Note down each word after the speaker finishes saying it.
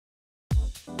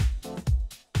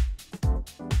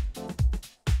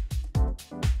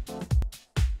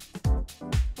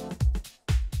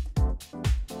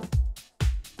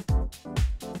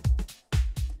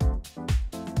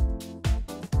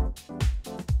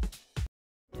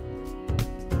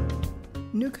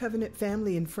New Covenant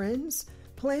family and friends,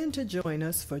 plan to join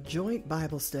us for joint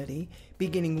Bible study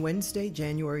beginning Wednesday,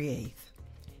 January 8th.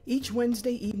 Each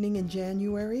Wednesday evening in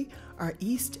January, our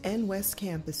East and West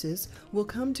campuses will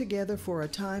come together for a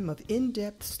time of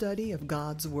in-depth study of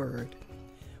God's Word.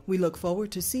 We look forward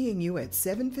to seeing you at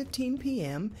 7:15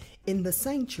 p.m. in the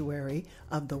sanctuary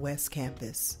of the West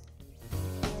Campus.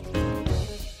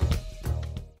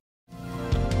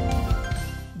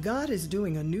 God is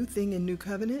doing a new thing in New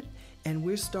Covenant, and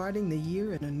we're starting the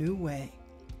year in a new way.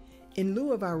 In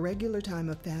lieu of our regular time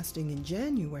of fasting in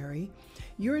January,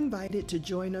 you're invited to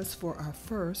join us for our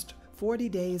first 40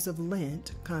 days of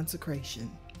Lent consecration.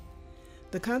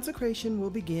 The consecration will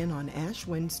begin on Ash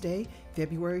Wednesday,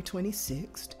 February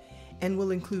 26th, and will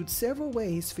include several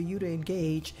ways for you to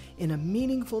engage in a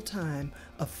meaningful time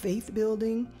of faith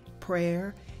building,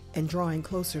 prayer, and drawing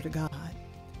closer to God.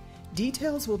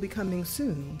 Details will be coming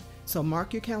soon, so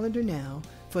mark your calendar now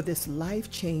for this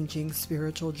life-changing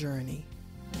spiritual journey.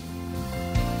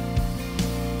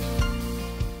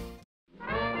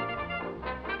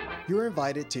 You're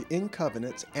invited to In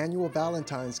Covenant's annual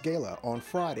Valentine's Gala on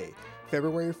Friday,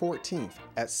 February 14th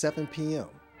at 7 p.m.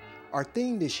 Our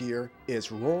theme this year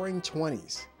is Roaring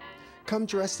Twenties. Come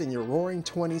dressed in your Roaring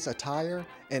Twenties attire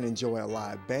and enjoy a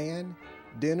live band,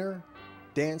 dinner,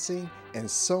 dancing,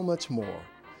 and so much more.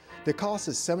 The cost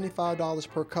is $75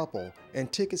 per couple,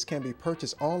 and tickets can be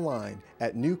purchased online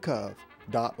at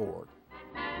newcov.org.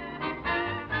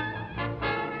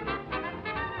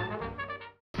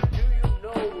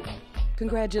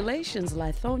 Congratulations,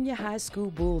 Lithonia High School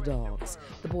Bulldogs.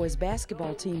 The boys'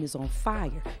 basketball team is on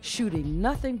fire, shooting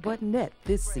nothing but net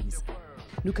this season.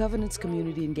 New Covenant's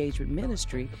Community Engagement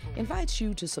Ministry invites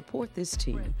you to support this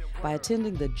team by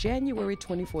attending the January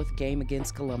 24th game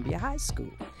against Columbia High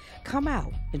School. Come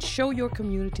out and show your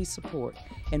community support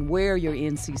and wear your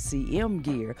NCCM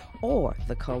gear or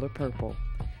the color purple.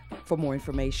 For more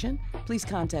information, please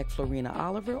contact Florina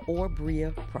Oliver or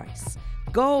Bria Price.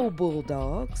 Go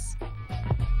Bulldogs!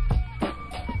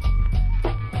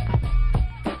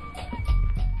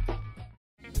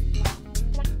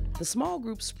 The small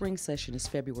group spring session is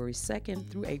February 2nd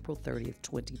through April 30th,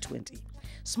 2020.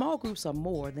 Small groups are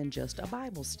more than just a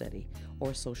Bible study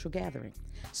or a social gathering.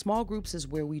 Small groups is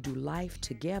where we do life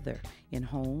together in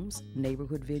homes,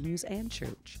 neighborhood venues, and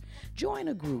church. Join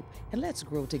a group and let's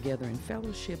grow together in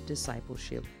fellowship,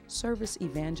 discipleship, service,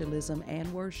 evangelism,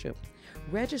 and worship.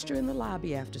 Register in the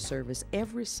lobby after service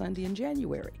every Sunday in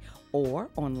January or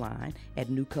online at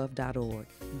newcov.org.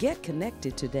 Get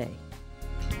connected today.